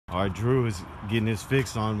Our Drew is getting his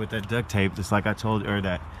fix on with that duct tape, just like I told you, or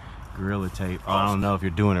that Gorilla tape. I don't know if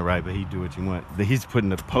you're doing it right, but he do what you want. He's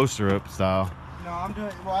putting the poster up style. No, I'm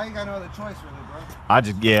doing. Well, I ain't got no other choice really, bro.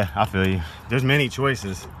 I feel you. There's many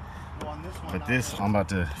choices, Well, on this one, but this I'm about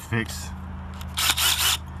to fix.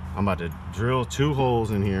 I'm about to drill 2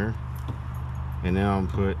 holes in here, and then I'm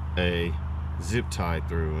gonna put a zip tie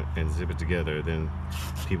through it and zip it together. Then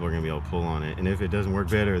people are gonna be able to pull on it, and if it doesn't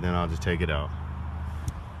work better, then I'll just take it out.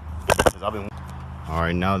 All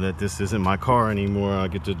right, now that this isn't my car anymore, I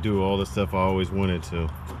get to do all the stuff I always wanted to,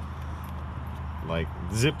 like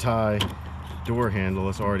zip tie, door handle.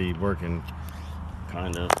 It's already working,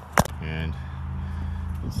 kind of. And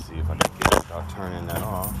let's see if I can get it without turning that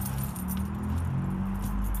off.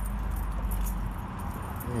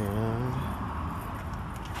 And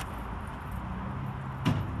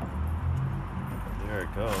there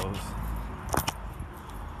it goes.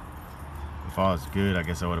 If I was good, I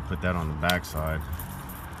guess I would have put that on the back side.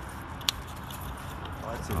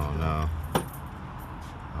 Oh no.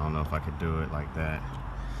 I don't know if I could do it like that.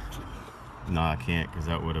 No, I can't, because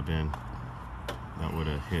that would have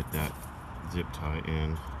hit that zip tie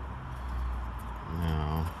end.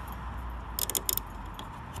 Now,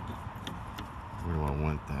 where do I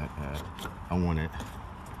want that at? I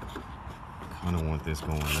kind of want this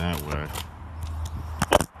going that way.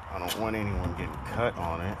 I don't want anyone getting cut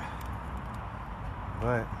on it.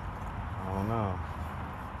 But I don't know.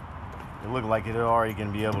 It looked like it already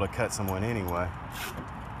gonna be able to cut someone anyway.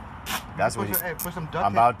 That's what hey, put some duct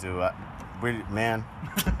I'm about to. Man,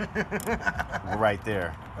 we're right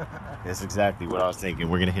there. That's exactly what I was thinking.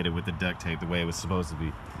 We're gonna hit it with the duct tape the way it was supposed to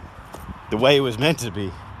be, the way it was meant to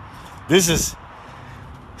be. This is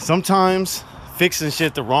sometimes fixing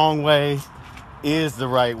shit the wrong way is the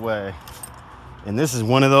right way, and this is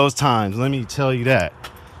one of those times. Let me tell you that.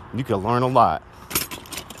 You can learn a lot.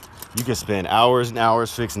 You can spend hours and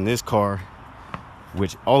hours fixing this car,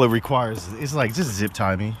 which all it requires is like, just zip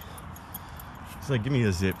tie me. It's like, give me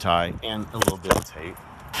a zip tie and a little bit of tape,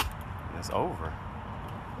 and it's over.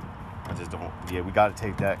 I just don't, yeah, we gotta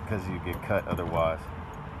take that because you get cut otherwise.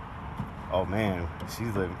 Oh man,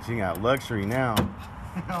 she got luxury now.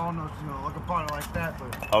 I don't know if she's gonna look upon it like that,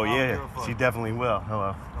 but oh yeah, she definitely will.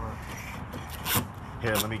 Hello.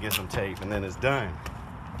 Here, let me get some tape and then it's done.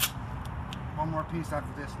 One more piece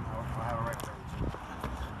after this and I'll have it right there.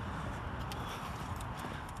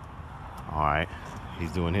 All right,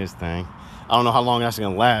 he's doing his thing. I don't know how long that's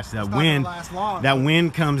gonna last. That wind, last long, that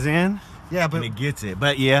wind comes in. Yeah, but and it gets it.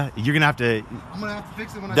 But yeah, you're gonna have to. I'm gonna have to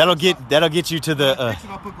fix it when that'll get you to the. Fix it,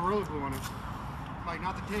 I'll put Gorilla glue on it. Like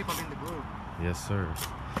not the tape, I mean the glue. Yes, sir.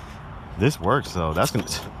 This works though. That's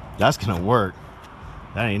gonna work.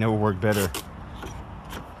 That ain't never worked better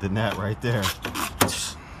than that right there.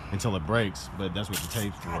 Until it breaks, but that's what the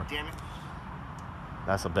tape's for. God damn it.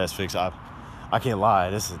 That's the best fix. I can't lie.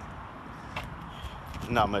 This is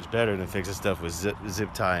not much better than fixing stuff with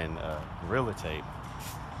zip tie and Gorilla tape.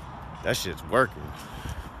 That shit's working.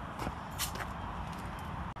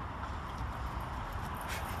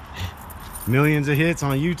 Millions of hits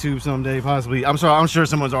on YouTube someday, possibly. I'm sure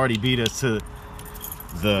someone's already beat us to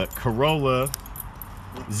the Corolla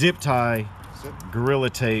zip tie, Gorilla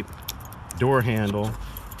tape, door handle.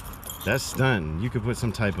 That's stunning. You could put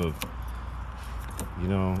some type of, you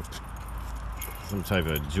know, some type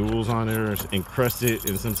of jewels on it or encrust it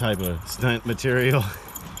in some type of stunt material.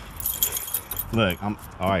 Look, all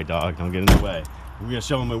right, dog, don't get in the way. We're gonna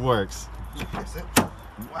show them it works. That's it.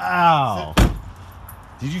 Wow. That's it.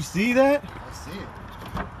 Did you see that? I see it.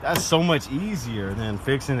 That's so much easier than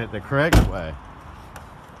fixing it the correct way.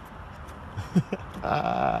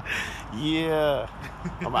 Yeah,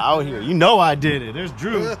 I'm out here. You know I did it. There's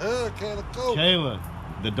Drew. Kayla,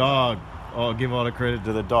 the dog. Oh, give all the credit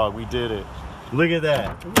to the dog. We did it. Look at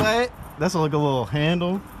that. What? That's like a little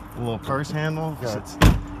handle, a little purse handle.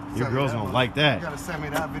 Your girls don't like that. You gotta send me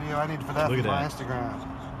that video. I need for that for my Instagram.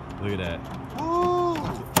 Look at that. Ooh.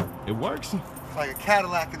 It works. It's like a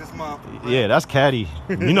Cadillac in this month. Yeah, that's Caddy.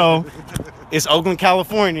 You know, it's Oakland,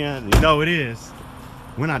 California. You know it is.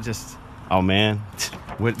 We're not just. Oh man,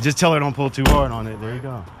 just tell her don't pull too hard on it. There you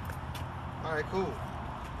go. All right, cool.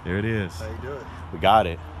 There it is. That's how you do it. We got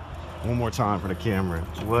it. One more time for the camera.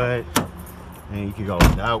 What? And you can go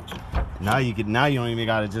out. Now you don't even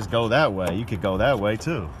gotta just go that way. You could go that way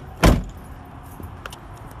too.